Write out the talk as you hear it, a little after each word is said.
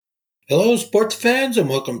Hello, sports fans, and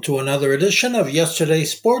welcome to another edition of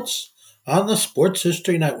Yesterday's Sports on the Sports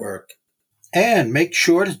History Network. And make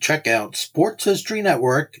sure to check out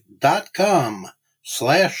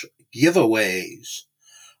sportshistorynetwork.com/giveaways.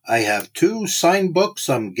 I have two signed books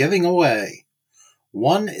I'm giving away.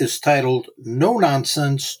 One is titled No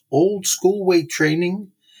Nonsense Old School Weight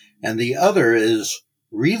Training, and the other is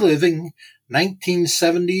Reliving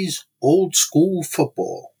 1970s Old School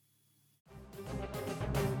Football.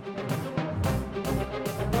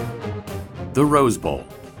 The Rose Bowl,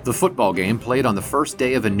 the football game played on the first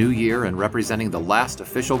day of a new year and representing the last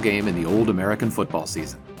official game in the old American football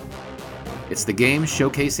season. It's the game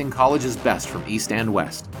showcasing college's best from East and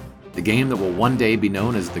West, the game that will one day be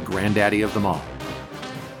known as the granddaddy of them all.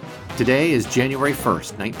 Today is January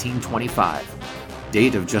 1st, 1925,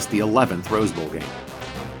 date of just the 11th Rose Bowl game.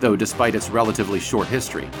 Though despite its relatively short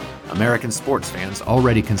history, American sports fans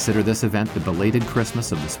already consider this event the belated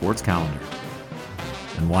Christmas of the sports calendar.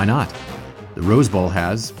 And why not? The Rose Bowl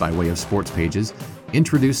has, by way of sports pages,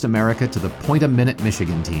 introduced America to the point-a-minute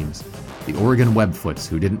Michigan teams, the Oregon Webfoots,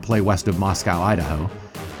 who didn't play west of Moscow, Idaho,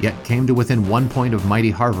 yet came to within 1 point of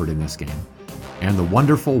mighty Harvard in this game, and the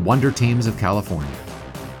wonderful Wonder Teams of California.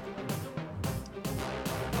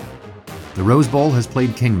 The Rose Bowl has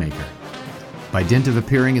played Kingmaker. By dint of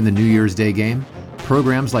appearing in the New Year's Day game,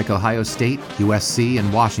 programs like Ohio State, USC,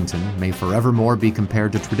 and Washington may forevermore be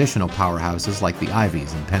compared to traditional powerhouses like the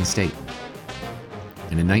Ivies and Penn State.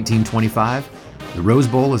 And in 1925, the Rose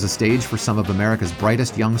Bowl is a stage for some of America's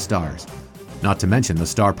brightest young stars, not to mention the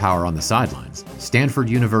star power on the sidelines. Stanford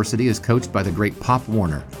University is coached by the great Pop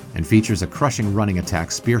Warner and features a crushing running attack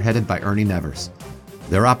spearheaded by Ernie Nevers.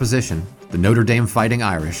 Their opposition, the Notre Dame Fighting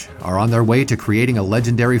Irish, are on their way to creating a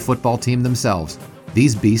legendary football team themselves.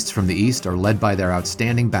 These beasts from the East are led by their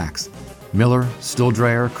outstanding backs, Miller,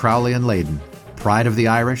 Stuldreher, Crowley, and Layden, pride of the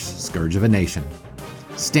Irish, scourge of a nation.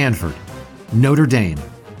 Stanford, Notre Dame.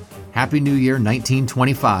 Happy New Year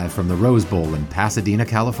 1925 from the Rose Bowl in Pasadena,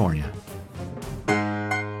 California.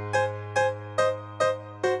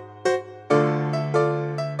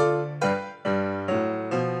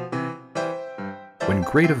 When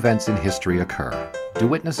great events in history occur, do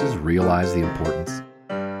witnesses realize the importance?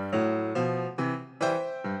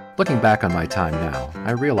 Looking back on my time now,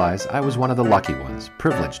 I realize I was one of the lucky ones,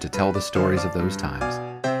 privileged to tell the stories of those times.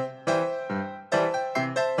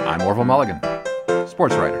 I'm Orville Mulligan,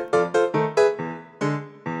 sports writer.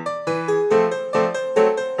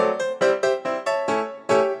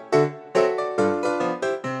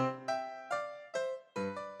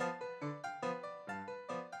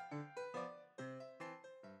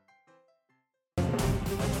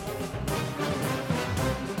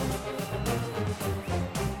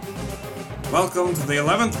 Welcome to the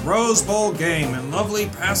 11th Rose Bowl game in lovely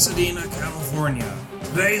Pasadena, California.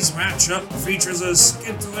 Today's matchup features a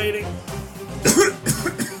scintillating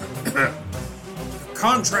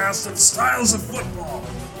contrast of styles of football.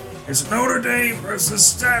 It's Notre Dame versus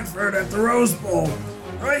Stanford at the Rose Bowl,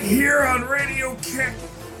 right here on Radio K.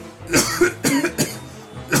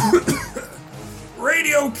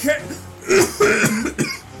 Radio K.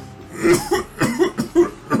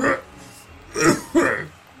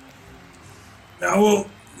 Now we'll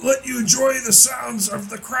let you enjoy the sounds of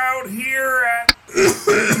the crowd here at... You don't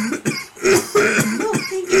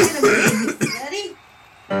think you're gonna make it, Daddy?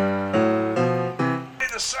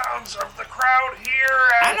 The sounds of the crowd here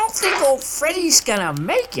at... I don't think old Freddy's gonna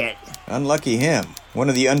make it. Unlucky him. One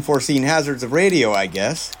of the unforeseen hazards of radio, I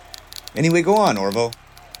guess. Anyway, go on, Orville.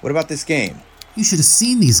 What about this game? You should have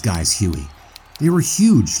seen these guys, Huey. They were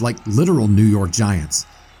huge, like literal New York Giants.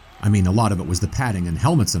 I mean, a lot of it was the padding and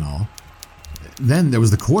helmets and all. Then there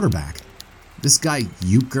was the quarterback. This guy,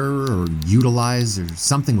 Euchre or Utilize or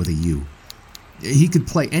something with a U. He could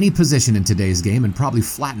play any position in today's game and probably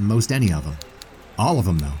flatten most any of them. All of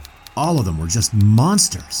them, though. All of them were just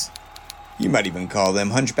monsters. You might even call them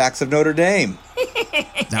hunchbacks of Notre Dame.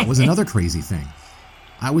 That was another crazy thing.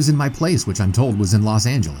 I was in my place, which I'm told was in Los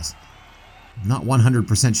Angeles. Not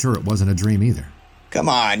 100% sure it wasn't a dream either. Come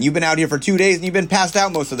on, you've been out here for 2 days and you've been passed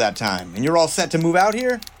out most of that time. And you're all set to move out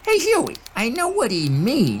here? Hey, Huey, I know what he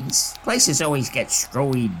means. Places always get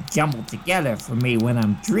screwy jumbled together for me when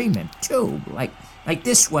I'm dreaming, too. Like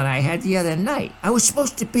this one I had the other night. I was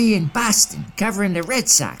supposed to be in Boston covering the Red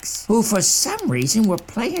Sox, who for some reason were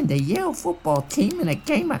playing the Yale football team in a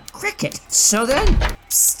game of cricket. So then...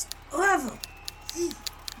 Psst, Orville.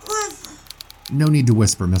 Orville. No need to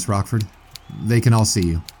whisper, Miss Rockford. They can all see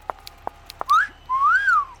you.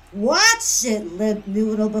 Watch it, Limp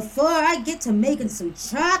Noodle, before I get to making some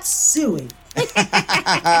chop suey. He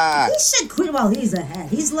should quit while he's ahead.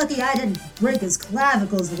 He's lucky I didn't break his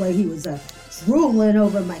clavicles the way he was drooling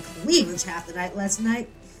over my cleavage half the night last night.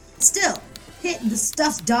 Still, hitting the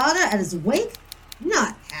stuffed daughter at his wake?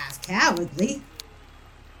 Not half cowardly.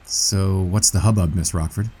 So, what's the hubbub, Miss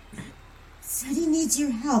Rockford? Freddy needs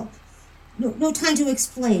your help. No time to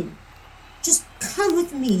explain. Just come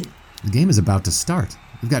with me. The game is about to start.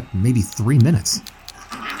 We've got maybe 3 minutes.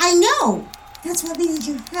 I know. That's why we need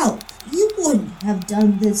your help. You wouldn't have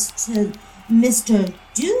done this to Mr.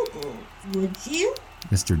 Dougal, would you?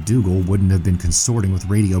 Mr. Dougal wouldn't have been consorting with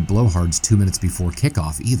radio blowhards 2 minutes before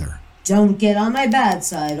kickoff either. Don't get on my bad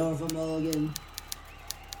side, Orville Mulligan.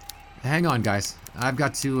 Hang on, guys. I've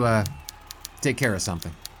got to, take care of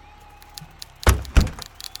something.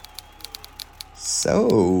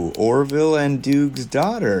 So, Orville and Doug's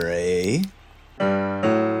daughter, eh?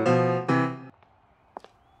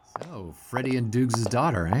 So, Freddy and Dougs'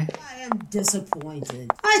 daughter, eh? I am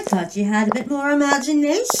disappointed. I thought you had a bit more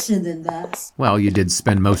imagination than that. Well, you did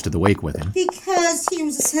spend most of the wake with him. Because he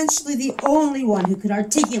was essentially the only one who could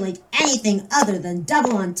articulate anything other than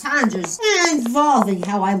double entendres involving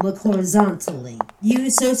how I look horizontally. You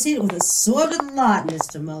associate it with a sordid lot,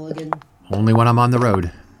 Mr. Mulligan. Only when I'm on the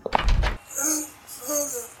road.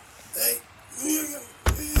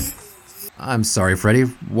 I'm sorry, Freddy.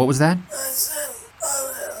 What was that?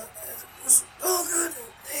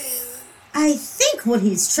 I think what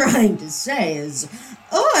he's trying to say is,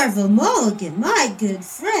 Orville Mulligan, my good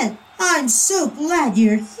friend, I'm so glad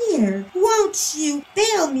you're here. Won't you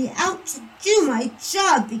bail me out to do my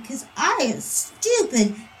job because I was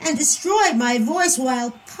stupid and destroyed my voice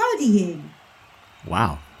while partying?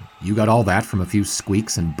 Wow. You got all that from a few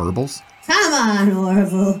squeaks and burbles? Come on,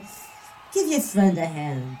 Orville. Give your friend a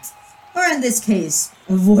hand. Or in this case,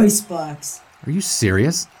 a voice box. Are you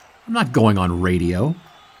serious? I'm not going on radio.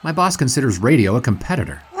 My boss considers radio a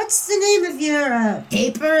competitor. What's the name of your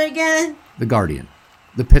paper again? The Guardian.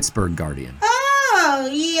 The Pittsburgh Guardian. Oh,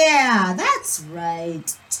 yeah, that's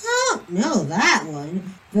right. Don't know that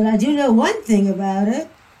one, but I do know one thing about it.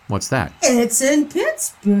 What's that? It's in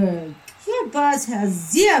Pittsburgh. Your boss has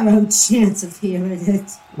 0 chance of hearing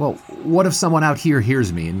it. Well, what if someone out here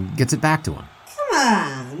hears me and gets it back to him? Come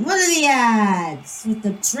on, what are the odds? With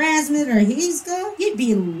the transmitter he's got, you'd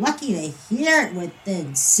be lucky to hear it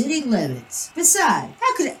within city limits. Besides,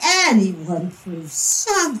 how could anyone prove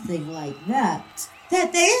something like that?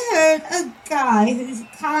 That they heard a guy who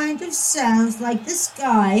kind of sounds like this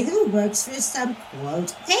guy who works for some,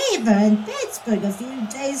 quote, paper in Pittsburgh a few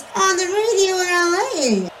days on the radio in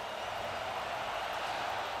L.A.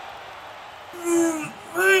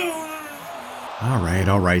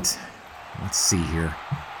 All right. Let's see here.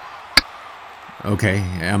 Okay,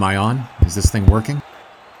 am I on? Is this thing working?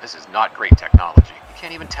 This is not great technology. You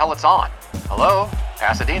can't even tell it's on. Hello?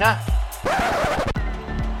 Pasadena?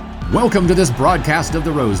 Welcome to this broadcast of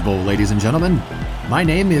the Rose Bowl, ladies and gentlemen. My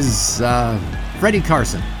name is, Freddie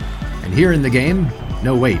Carson. And here in the game...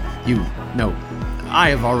 No, I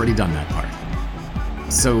have already done that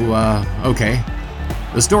part. So, okay.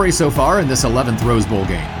 The story so far in this 11th Rose Bowl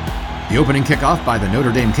game. The opening kickoff by the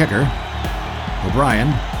Notre Dame kicker, O'Brien.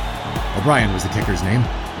 O'Brien was the kicker's name,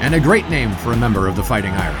 and a great name for a member of the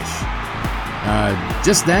Fighting Irish.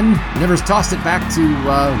 Just then, Nivers tossed it back to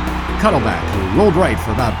Cuddleback, who rolled right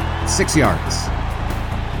for about 6 yards.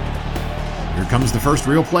 Here comes the first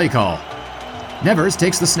real play call. Nevers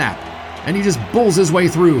takes the snap, and he just bulls his way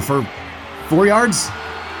through for 4 yards?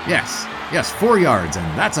 Yes, 4 yards,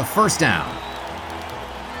 and that's a first down.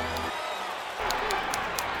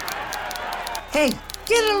 Hey,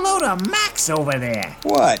 get a load of Max over there.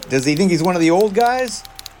 What? Does he think he's one of the old guys?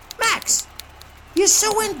 Max, you're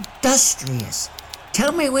so industrious.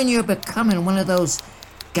 Tell me when you're becoming one of those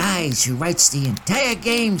guys who writes the entire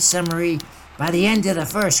game summary by the end of the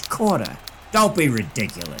first quarter. Don't be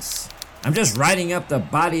ridiculous. I'm just writing up the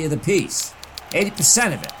body of the piece.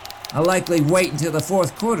 80% of it. I'll likely wait until the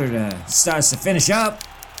fourth quarter starts to finish up.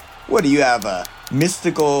 What, do you have a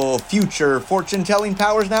mystical future fortune-telling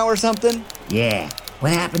powers now or something? Yeah,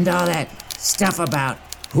 what happened to all that stuff about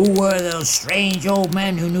who were those strange old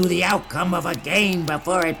men who knew the outcome of a game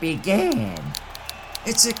before it began?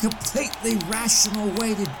 It's a completely rational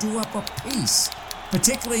way to do up a piece,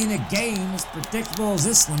 particularly in a game as predictable as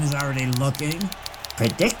this one is already looking.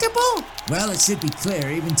 Predictable? Well, it should be clear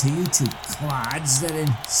even to you two clods that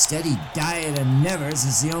a steady diet of nevers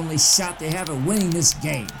is the only shot they have at winning this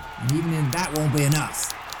game, and even in that won't be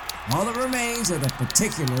enough. All that remains are the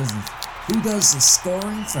particulars of who does the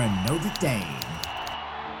scoring for Notre Dame.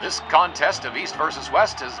 This contest of East versus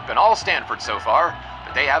West has been all Stanford so far,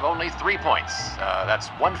 but they have only 3 points. That's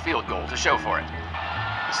 1 field goal to show for it.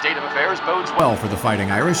 The state of affairs bodes well for the Fighting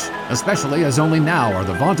Irish, especially as only now are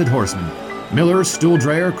the vaunted horsemen Miller,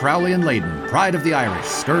 Stuhldreher, Crowley, and Layden, pride of the Irish,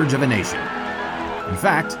 scourge of a nation. In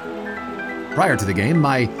fact, prior to the game,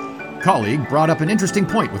 my colleague brought up an interesting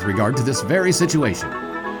point with regard to this very situation.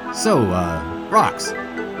 So, Rox,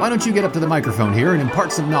 why don't you get up to the microphone here and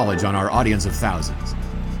impart some knowledge on our audience of thousands?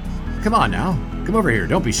 Come on now, come over here,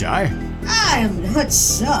 don't be shy. I am not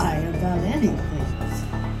shy about anything.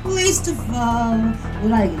 Least of all,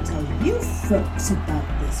 what I can tell you folks about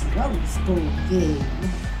this Rose Bowl game.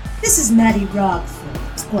 This is Maddie Rockford,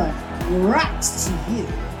 or Rox to you,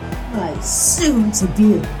 my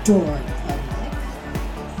soon-to-be adored public.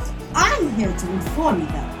 I'm here to inform you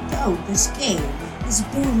that though this game is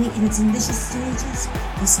barely in its initial stages,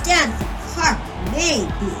 the Stanford Cardinals may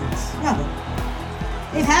be in trouble.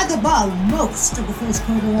 They've had the ball most of the first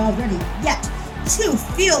quarter already, yet 2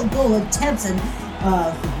 field goal attempts and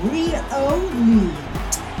a 3-0 lead.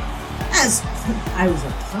 As I was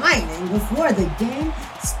opining before the game,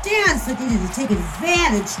 Stanford needed to take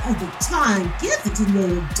advantage of the time given to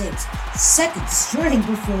Notre Dame's second string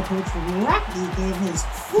before Coach Rockney gave his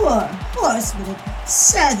 4 horsemen and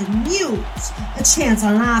 7 mules a chance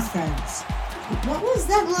on offense. What was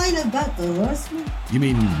that line about the horsemen? You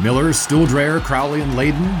mean Miller, Stuhldreher, Crowley, and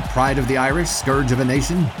Layden, pride of the Irish, scourge of a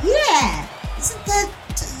nation? Yeah! Isn't that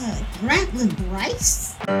Grantland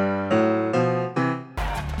Bryce?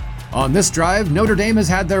 On this drive, Notre Dame has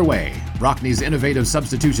had their way. Rockney's innovative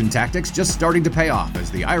substitution tactics just starting to pay off as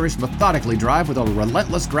the Irish methodically drive with a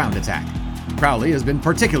relentless ground attack. Crowley has been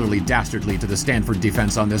particularly dastardly to the Stanford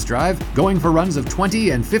defense on this drive, going for runs of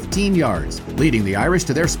 20 and 15 yards, leading the Irish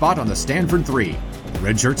to their spot on the Stanford 3. The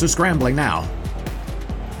red shirts are scrambling now.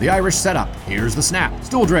 The Irish set up. Here's the snap.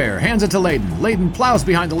 Stuhldreher hands it to Layden. Layden plows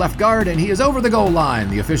behind the left guard, and he is over the goal line.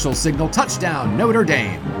 The officials signal touchdown, Notre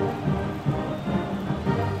Dame.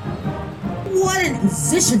 What an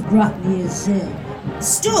position Rockney is in.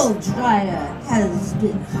 Stuhldreher has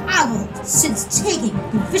been hobbled since taking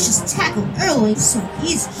the vicious tackle early, so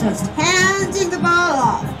he's just handing the ball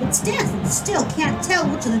off. But Stanford still can't tell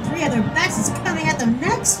which of the 3 other backs is coming at them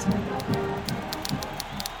next.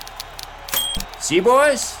 See,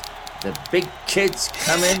 boys? The big kids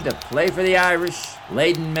come in to play for the Irish.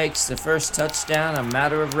 Layden makes the first touchdown a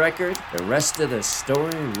matter of record. The rest of the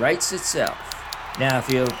story writes itself. Now, if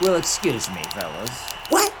you will excuse me, fellas.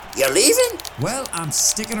 What? You're leaving? Well, I'm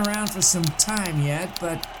sticking around for some time yet,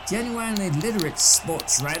 but genuinely literate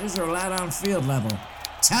sports writers are allowed on field level.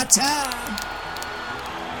 Ta-ta!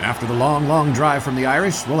 After the long drive from the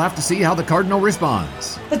Irish, we'll have to see how the Cardinal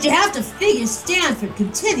responds. But you have to figure Stanford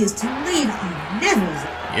continues to lead on Nevers.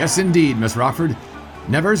 Yes, indeed, Miss Rockford.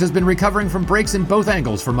 Nevers has been recovering from breaks in both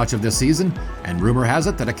ankles for much of this season, and rumor has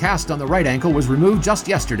it that a cast on the right ankle was removed just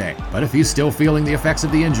yesterday. But if he's still feeling the effects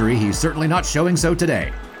of the injury, he's certainly not showing so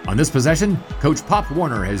today. On this possession, Coach Pop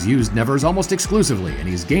Warner has used Nevers almost exclusively, and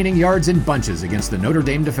he's gaining yards in bunches against the Notre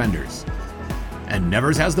Dame defenders. And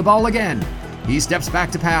Nevers has the ball again. He steps back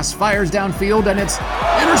to pass, fires downfield, and it's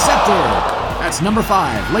intercepted! That's number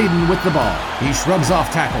 5, Layden with the ball. He shrugs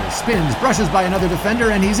off tackles, spins, brushes by another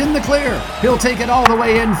defender, and he's in the clear. He'll take it all the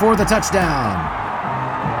way in for the touchdown.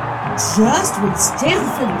 Just when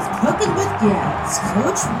Stanford was cooking with gas,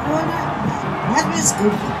 Coach Warner had Nevers go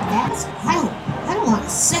for gas. I don't want to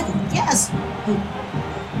second guess. But,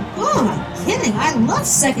 oh, am I kidding? I love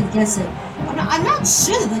second guessing. I'm not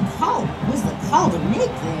sure that the call was the call to make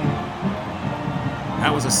there.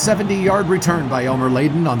 That was a 70-yard return by Elmer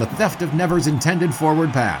Layden on the theft of Nevers' intended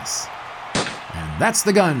forward pass. And that's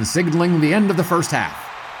the gun signaling the end of the first half.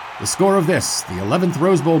 The score of this, the 11th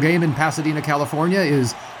Rose Bowl game in Pasadena, California,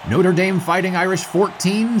 is Notre Dame Fighting Irish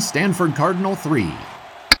 14, Stanford Cardinal 3.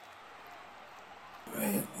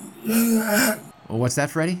 What's that,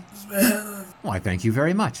 Freddie? Why, thank you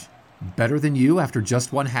very much. Better than you after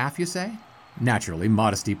just one half, you say? Naturally,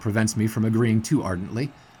 modesty prevents me from agreeing too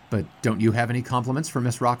ardently. But don't you have any compliments for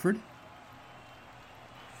Miss Rockford?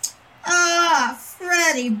 Ah,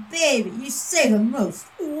 Freddie, baby, you say the most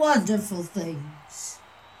wonderful things.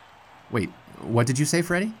 Wait, what did you say,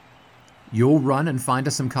 Freddie? You'll run and find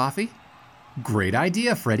us some coffee? Great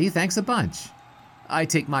idea, Freddie, thanks a bunch. I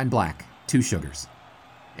take mine black, 2 sugars.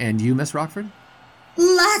 And you, Miss Rockford?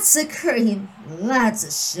 Lots of cream, lots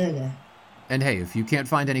of sugar. And hey, if you can't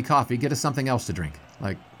find any coffee, get us something else to drink,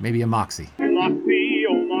 like maybe a Moxie.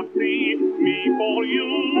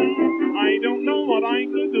 I don't know what I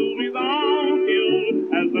could do without you.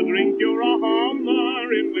 As a drink, you're a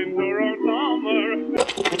hummer in winter or summer.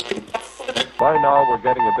 By now, we're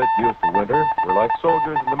getting a bit used to winter. We're like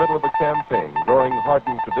soldiers in the middle of a campaign, growing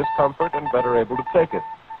hardened to discomfort and better able to take it,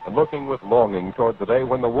 and looking with longing toward the day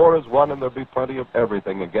when the war is won and there'll be plenty of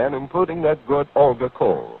everything again, including that good Olga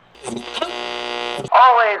coal. Always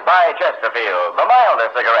buy Chesterfield, the milder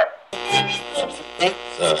cigarette.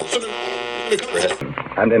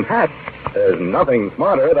 And in fact, there's nothing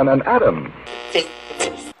smarter than an atom.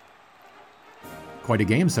 Quite a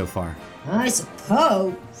game so far. I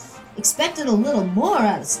suppose. Expected a little more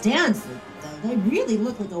out of Stanford, though. They really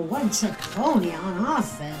look like a one-trick pony on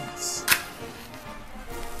offense.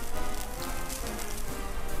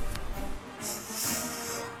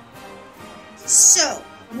 So,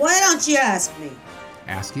 why don't you ask me?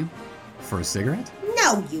 Ask you? For a cigarette?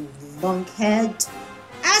 No, you lunkhead.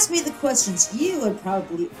 Ask me the questions you and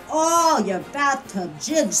probably all your bathtub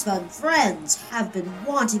jigs fun friends have been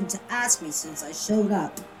wanting to ask me since I showed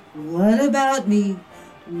up. What about me?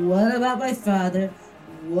 What about my father?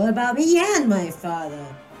 What about me and my father?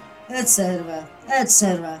 Etc.,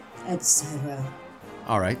 etc., etc.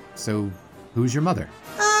 All right, so who's your mother?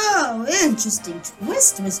 Oh, interesting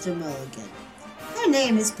twist, Mr. Mulligan. Her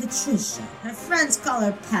name is Patricia. Her friends call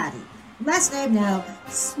her Patty. Last name now,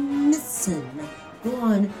 Smithson.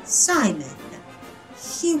 Born Simon.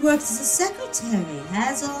 She works as a secretary,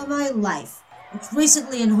 has all my life. Worked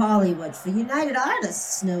recently in Hollywood for United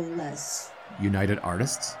Artists, no less. United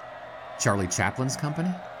Artists? Charlie Chaplin's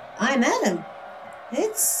company? I met him.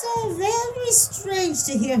 It's very strange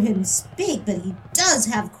to hear him speak, but he does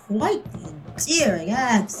have quite the endearing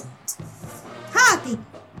accent. Poppy!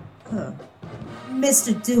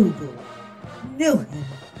 Mr. Dougal. Knew him.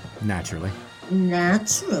 Naturally.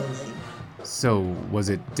 Naturally. So, was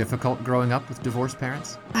it difficult growing up with divorced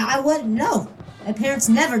parents? I wouldn't know. My parents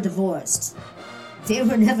never divorced. They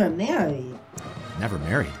were never married. Never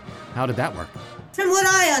married? How did that work? From what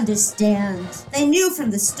I understand, they knew from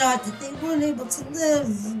the start that they weren't able to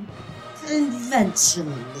live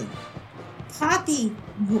conventionally. Poppy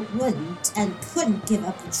wouldn't and couldn't give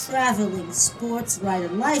up the traveling sports writer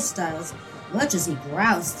lifestyles, much as he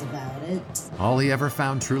groused about it. All he ever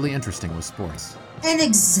found truly interesting was sports. An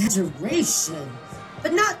exaggeration,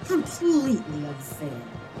 but not completely unfair.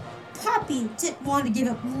 Poppy didn't want to give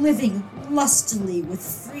up living lustily with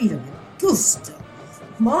freedom and gusto.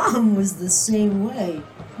 Mom was the same way.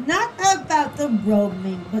 Not about the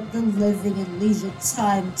roaming, but the living in leisure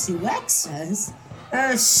time to excess.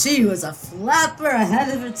 She was a flapper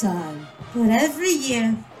ahead of her time. But every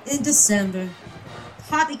year, in December,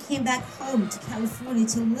 Poppy came back home to California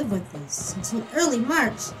to live with us until early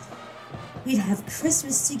March. We'd have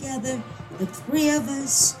Christmas together, the three of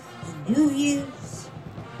us, and New Year's.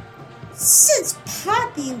 Since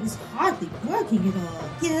Poppy was hardly working at all,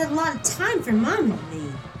 he had a lot of time for Mom and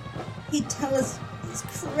me. He'd tell us these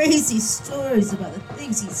crazy stories about the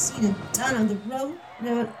things he'd seen and done on the road, and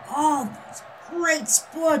about all those great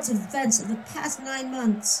sports events of the past 9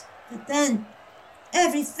 months. But then,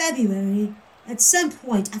 every February, at some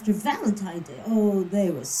point after Valentine's Day, oh,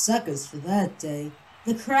 they were suckers for that day,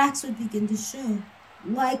 the cracks would begin to show,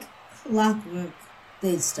 like clockwork.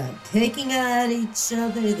 They'd start picking at each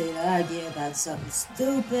other, they'd argue about something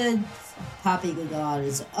stupid, Poppy would go on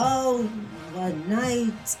his own one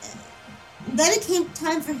night. Then it came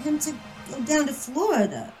time for him to go down to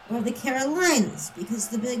Florida or the Carolinas because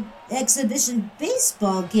the big exhibition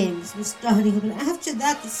baseball games were starting up, and after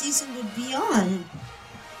that the season would be on.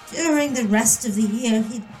 During the rest of the year,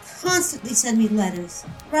 he'd constantly send me letters,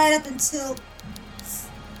 right up until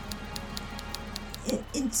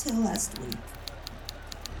last week.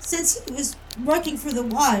 Since he was working for the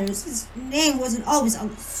Wires, his name wasn't always on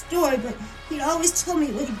the story, but he'd always told me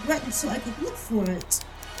what he'd written so I could look for it.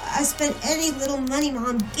 I spent any little money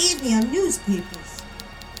Mom gave me on newspapers.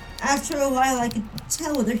 After a while, I could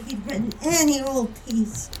tell whether he'd written any old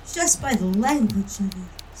piece, just by the language of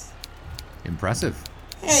it. Impressive.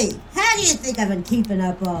 Hey, how do you think I've been keeping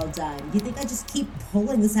up all time? Do you think I just keep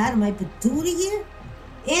pulling this out of my patootie here?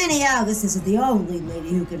 Annie August isn't the only lady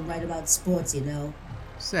who can write about sports, you know.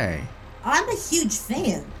 Say. I'm a huge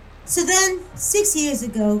fan. So then, 6 years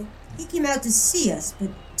ago, he came out to see us, but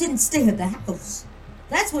didn't stay at the house.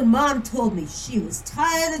 That's when Mom told me she was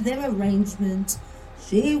tired of their arrangement.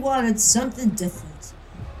 She wanted something different.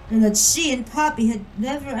 And that she and Poppy had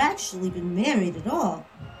never actually been married at all.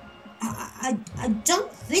 I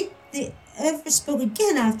don't think they ever spoke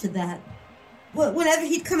again after that. Whenever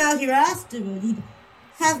he'd come out here afterward, he'd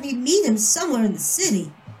have me meet him somewhere in the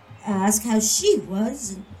city. Ask how she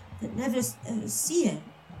was, but never ever see her.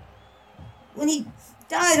 When he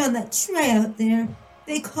died on that tray out there,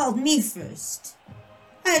 they called me first.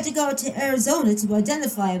 I had to go to Arizona to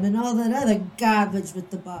identify him and all that other garbage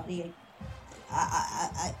with the body.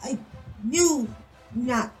 I knew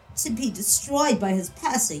not to be destroyed by his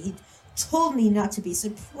passing. He told me not to be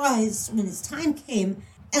surprised when his time came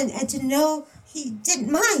and to know he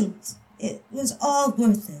didn't mind. It was all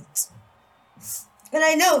worth it. And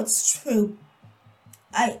I know it's true.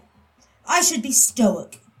 I should be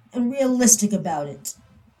stoic and realistic about it.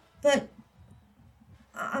 But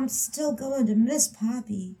I'm still going to miss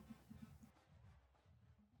Poppy.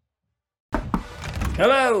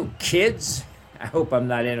 Hello, kids. I hope I'm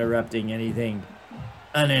not interrupting anything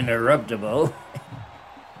uninterruptible.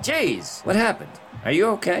 Jeez, what happened? Are you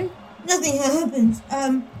okay? Nothing happened.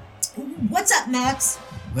 What's up, Max?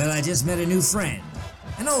 Well, I just met a new friend.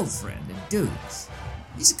 An old friend at Duke's.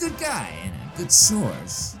 He's a good guy and a good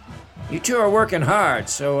source. You two are working hard,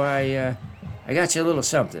 so I got you a little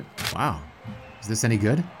something. Wow. Is this any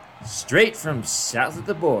good? Straight from south of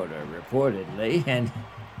the border, reportedly, and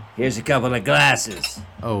here's a couple of glasses.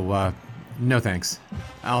 Oh, no thanks.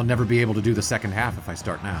 I'll never be able to do the second half if I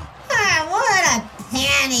start now. Ah, what a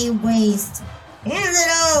panty waste. Hand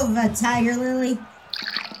it over, Tiger Lily.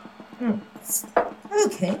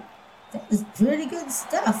 Okay, that was pretty good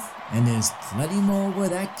stuff. And there's plenty more where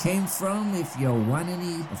that came from if you want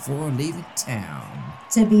any before leaving town.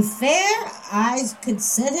 To be fair, I could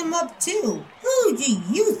set him up too. Who do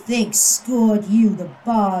you think scored you the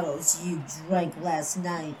bottles you drank last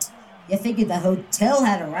night? You figured the hotel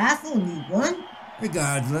had a raffle and you won?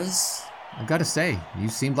 Regardless. I've got to say, you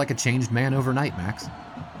seemed like a changed man overnight, Max.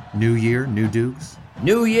 New year, new Dukes.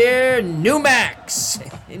 New year, new Max.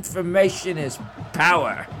 Information is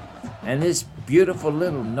power. And this beautiful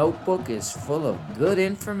little notebook is full of good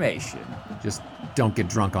information. Just don't get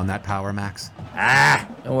drunk on that power, Max.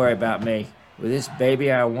 Don't worry about me. With this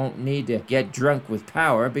baby, I won't need to get drunk with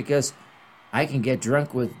power because I can get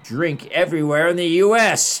drunk with drink everywhere in the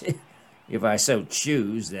U.S. If I so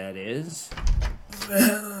choose, that is.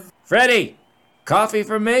 Freddie, coffee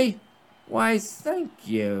for me? Why, thank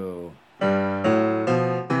you.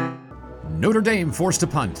 Notre Dame forced to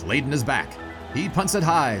punt, Layden is back. He punts it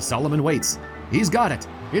high, Solomon waits. He's got it.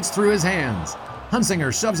 It's through his hands.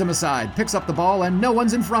 Hunsinger shoves him aside, picks up the ball, and no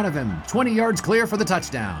one's in front of him. 20 yards clear for the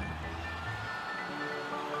touchdown.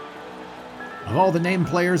 Of all the named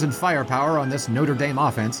players and firepower on this Notre Dame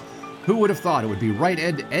offense, who would have thought it would be right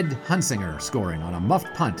Ed Hunsinger scoring on a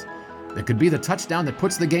muffed punt that could be the touchdown that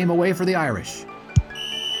puts the game away for the Irish.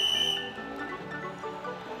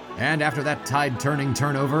 And after that tide-turning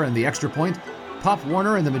turnover and the extra point, Pop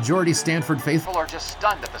Warner and the majority Stanford faithful are just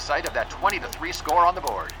stunned at the sight of that 20-3 score on the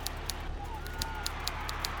board.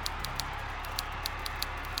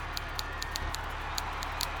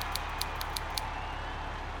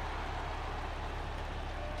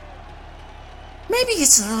 Maybe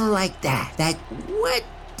it's a little like that, what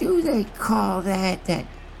do they call that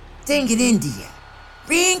thing in India?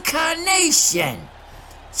 Reincarnation.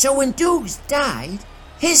 So when Dukes died,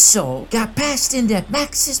 his soul got passed into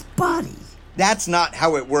Max's body. That's not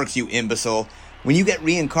how it works, you imbecile. When you get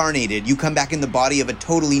reincarnated, you come back in the body of a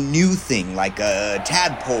totally new thing, like a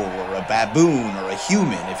tadpole or a baboon or a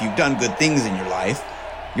human, if you've done good things in your life.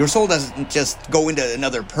 Your soul doesn't just go into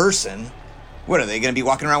another person. What, are they going to be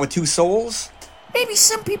walking around with two souls? Maybe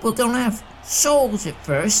some people don't have souls at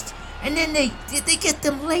first, and then they get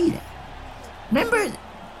them later. Remember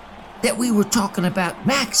that we were talking about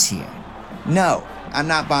Max here? No, I'm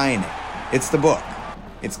not buying it. It's the book.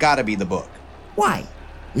 It's gotta be the book. Why?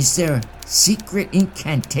 Is there secret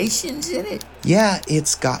incantations in it? Yeah,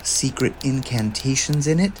 it's got secret incantations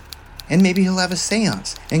in it. And maybe he'll have a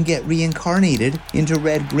seance and get reincarnated into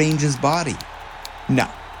Red Grange's body. No,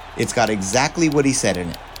 it's got exactly what he said in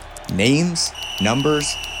it. Names,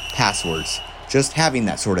 numbers, passwords. Just having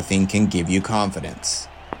that sort of thing can give you confidence.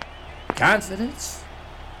 Confidence?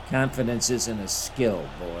 Confidence isn't a skill,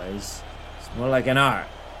 boys. It's more like an art,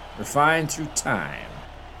 refined through time.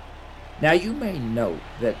 Now, you may note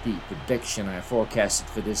that the prediction I forecasted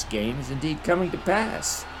for this game is indeed coming to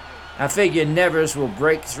pass. I figure Nevers will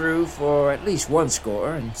break through for at least one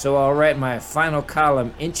score, and so I'll write my final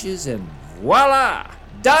column inches, and voila!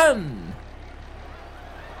 Done!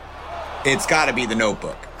 It's gotta be the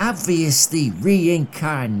notebook. Obviously,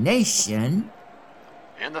 reincarnation.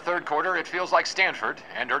 In the third quarter, it feels like Stanford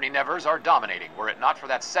and Ernie Nevers are dominating, were it not for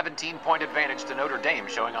that 17-point advantage to Notre Dame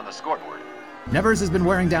showing on the scoreboard. Nevers has been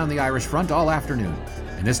wearing down the Irish front all afternoon,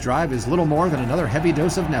 and this drive is little more than another heavy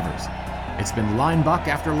dose of Nevers. It's been line buck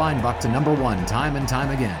after line buck to number one time and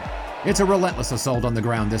time again. It's a relentless assault on the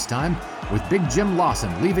ground this time, with Big Jim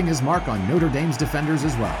Lawson leaving his mark on Notre Dame's defenders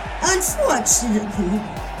as well. Unfortunately,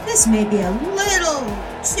 This may be a little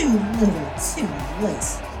too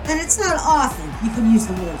late. And it's not often you can use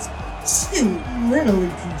the words too little in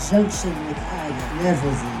conjunction with either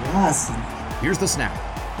Nevers and Lawson. Here's the snap.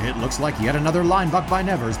 It looks like yet another line buck by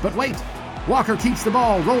Nevers, but wait! Walker keeps the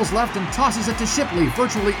ball, rolls left, and tosses it to Shipley,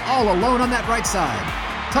 virtually all alone on that right side.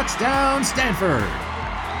 Touchdown, Stanford!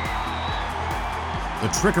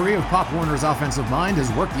 The trickery of Pop Warner's offensive mind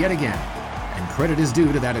has worked yet again, and credit is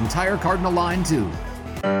due to that entire Cardinal line, too.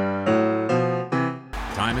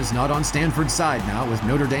 Time is not on Stanford's side now, with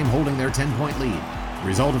Notre Dame holding their 10-point lead. The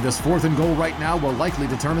result of this 4th and goal right now will likely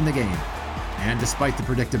determine the game. And despite the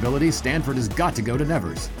predictability, Stanford has got to go to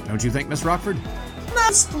Nevers. Don't you think, Miss Rockford?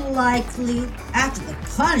 Most likely, after the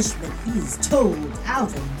punishment he's doled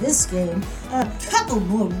out in this game, a couple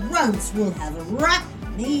more runs will have a Rock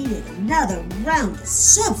needed another round of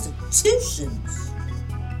substitutions.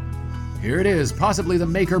 Here it is, possibly the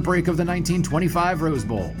make or break of the 1925 Rose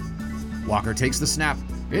Bowl. Walker takes the snap.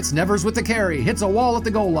 It's Nevers with the carry, hits a wall at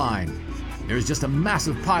the goal line. There's just a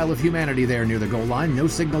massive pile of humanity there near the goal line, no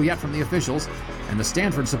signal yet from the officials, and the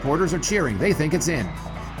Stanford supporters are cheering. They think it's in.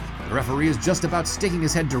 The referee is just about sticking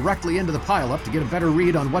his head directly into the pileup to get a better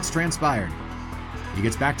read on what's transpired. He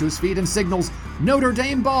gets back to his feet and signals, Notre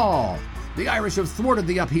Dame ball! The Irish have thwarted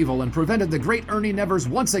the upheaval and prevented the great Ernie Nevers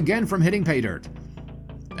once again from hitting pay dirt.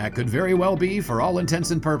 That could very well be, for all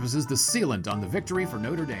intents and purposes, the sealant on the victory for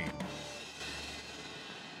Notre Dame.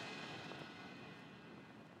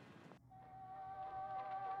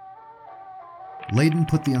 Layden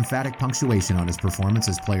put the emphatic punctuation on his performance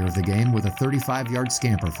as player of the game with a 35-yard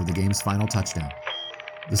scamper for the game's final touchdown.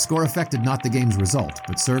 The score affected not the game's result,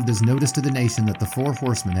 but served as notice to the nation that the Four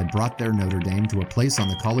Horsemen had brought their Notre Dame to a place on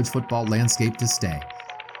the college football landscape to stay.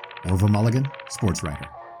 Orville Mulligan, sports writer.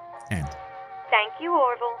 End. Thank you,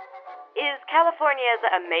 Orville. Is California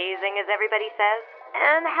as amazing as everybody says?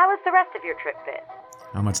 And how has the rest of your trip been?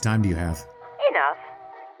 How much time do you have? Enough.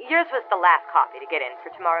 Yours was the last copy to get in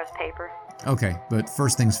for tomorrow's paper. Okay, but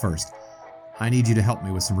first things first. I need you to help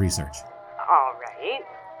me with some research. All right.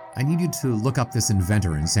 I need you to look up this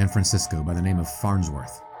inventor in San Francisco by the name of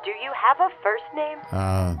Farnsworth. Do you have a first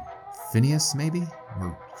name? Phineas, maybe?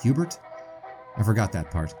 Or Hubert? I forgot that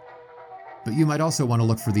part. But you might also want to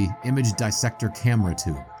look for the image dissector camera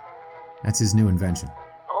tube. That's his new invention.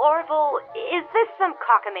 Orville, is this some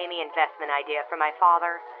cockamamie investment idea for my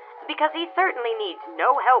father? Because he certainly needs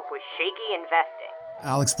no help with shaky investing.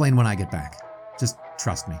 I'll explain when I get back. Just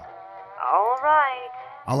trust me. All right.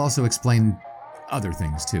 I'll also explain other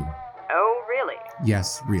things, too. Oh, really?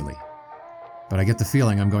 Yes, really. But I get the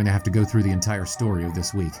feeling I'm going to have to go through the entire story of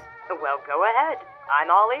this week. Well, go ahead. I'm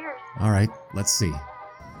all ears. All right, let's see.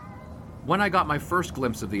 When I got my first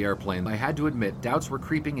glimpse of the airplane, I had to admit doubts were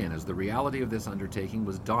creeping in as the reality of this undertaking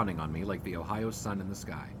was dawning on me like the Ohio sun in the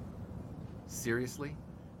sky. Seriously?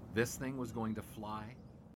 This thing was going to fly?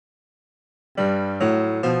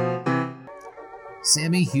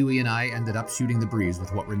 Sammy, Huey, and I ended up shooting the breeze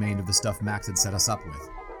with what remained of the stuff Max had set us up with,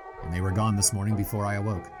 and they were gone this morning before I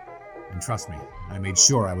awoke. And trust me, I made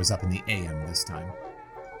sure I was up in the AM this time.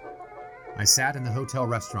 I sat in the hotel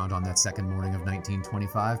restaurant on that second morning of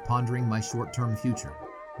 1925 pondering my short-term future,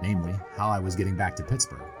 namely, how I was getting back to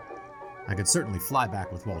Pittsburgh. I could certainly fly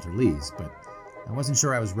back with Walter Lees, but I wasn't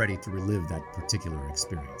sure I was ready to relive that particular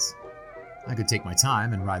experience. I could take my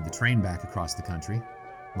time and ride the train back across the country.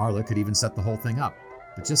 Marla could even set the whole thing up,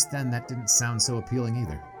 but just then that didn't sound so appealing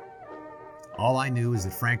either. All I knew is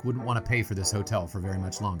that Frank wouldn't want to pay for this hotel for very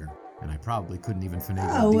much longer, and I probably couldn't even finagle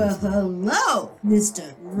a Oh, deal well, for it. hello,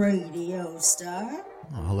 Mr. Radio Star.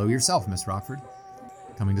 Oh, hello yourself, Miss Rockford.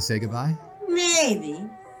 Coming to say goodbye? Maybe.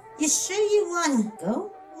 You sure you want to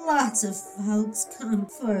go? Lots of folks come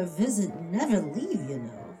for a visit and never leave, you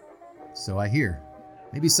know. So I hear.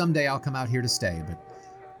 Maybe someday I'll come out here to stay, but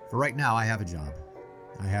for right now I have a job.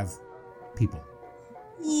 I have people.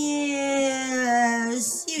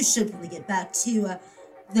 Yes, you should probably get back to,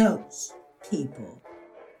 those people.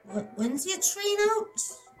 When's your train out?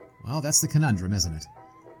 Well, that's the conundrum, isn't it?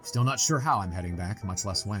 Still not sure how I'm heading back, much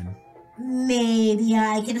less when. Maybe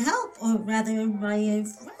I can help, or rather my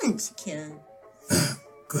friend can.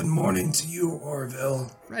 Good morning to you,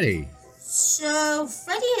 Orville. Freddie. So,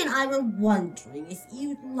 Freddie and I were wondering if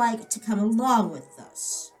you'd like to come along with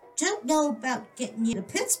us. Don't know about getting you to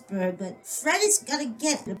Pittsburgh, but Freddie's gotta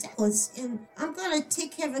get to Dallas, and I'm gonna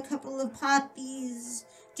take care of a couple of Poppy's,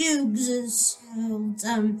 Dukes'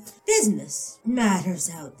 business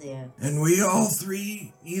matters out there. And we all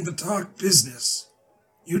three need to talk business.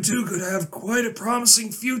 You two could have quite a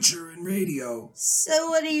promising future in radio. So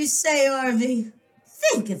what do you say, Harvey?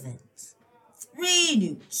 Think of it. 3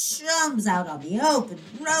 new chums out on the open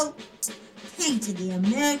road, painting the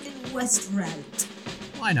American West route.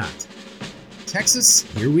 Why not? Texas,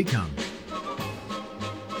 here we come.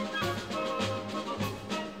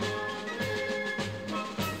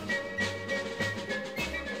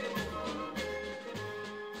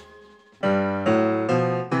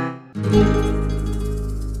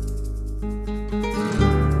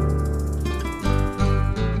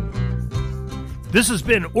 This has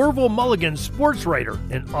been Orville Mulligan, Sports Writer,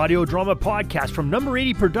 an audio drama podcast from Number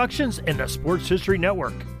 80 Productions and the Sports History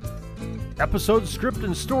Network. Episode script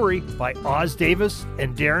and story by Oz Davis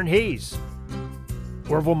and Darren Hayes.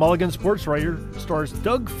 Orville Mulligan, Sports Writer stars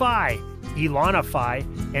Doug Fye, Ilana Fye,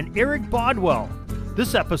 and Eric Bodwell.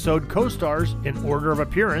 This episode co-stars, in order of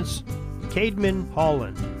appearance, Caedmon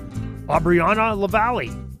Holland, Aubriana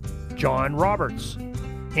LaValle, John Roberts,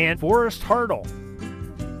 and Forrest Hartle.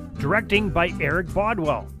 Directing by Eric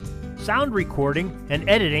Bodwell. Sound recording and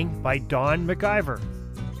editing by Don McIver.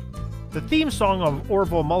 The theme song of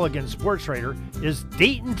Orville Mulligan, Sports Writer is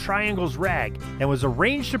Dayton Triangle's Rag and was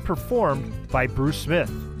arranged and performed by Bruce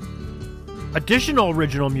Smith. Additional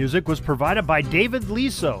original music was provided by David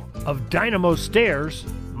Liso of Dynamo Stairs,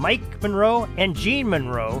 Mike Monroe and Gene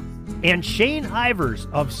Monroe, and Shane Ivers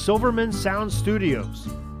of Silverman Sound Studios.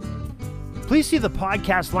 Please see the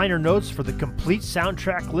podcast liner notes for the complete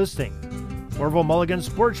soundtrack listing. Orville Mulligan,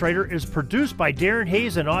 Sports Writer is produced by Darren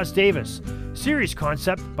Hayes and Oz Davis. Series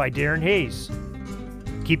concept by Darren Hayes.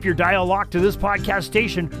 Keep your dial locked to this podcast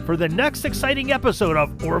station for the next exciting episode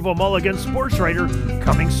of Orville Mulligan, Sports Writer,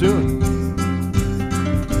 coming soon.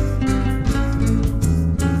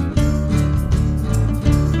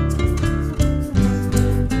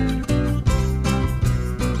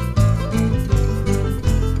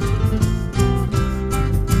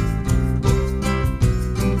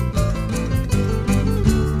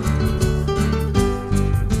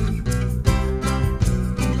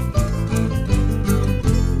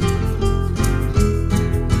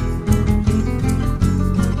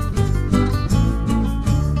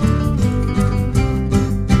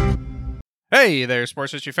 Hey there,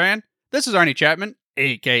 sports history fan. This is Arnie Chapman,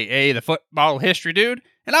 aka the Football History Dude,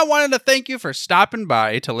 and I wanted to thank you for stopping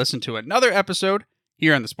by to listen to another episode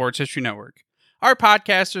here on the Sports History Network. Our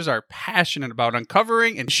podcasters are passionate about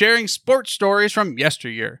uncovering and sharing sports stories from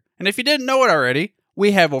yesteryear. And if you didn't know it already,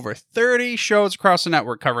 we have over 30 shows across the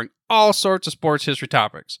network covering all sorts of sports history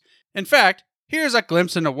topics. In fact, here's a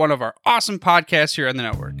glimpse into one of our awesome podcasts here on the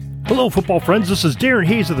network. Hello, football friends. This is Darren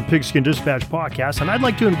Hayes of the Pigskin Dispatch podcast, and I'd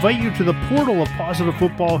like to invite you to the portal of positive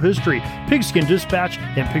football history, Pigskin Dispatch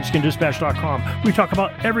and pigskindispatch.com. We talk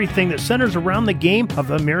about everything that centers around the game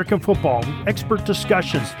of American football, expert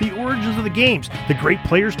discussions, the origins of the games, the great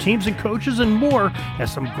players, teams, and coaches, and more, and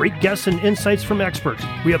some great guests and insights from experts.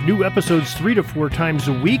 We have new episodes 3 to 4 times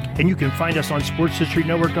a week, and you can find us on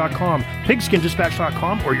sportshistorynetwork.com,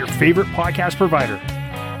 pigskindispatch.com, or your favorite podcast provider.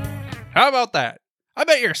 How about that? I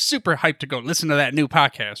bet you're super hyped to go listen to that new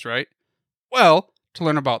podcast, right? Well, to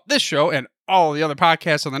learn about this show and all the other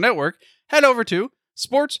podcasts on the network, head over to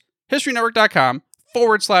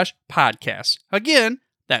sportshistorynetwork.com/podcasts. Again,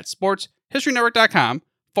 that's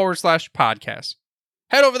sportshistorynetwork.com/podcasts.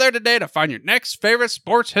 Head over there today to find your next favorite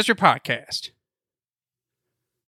sports history podcast.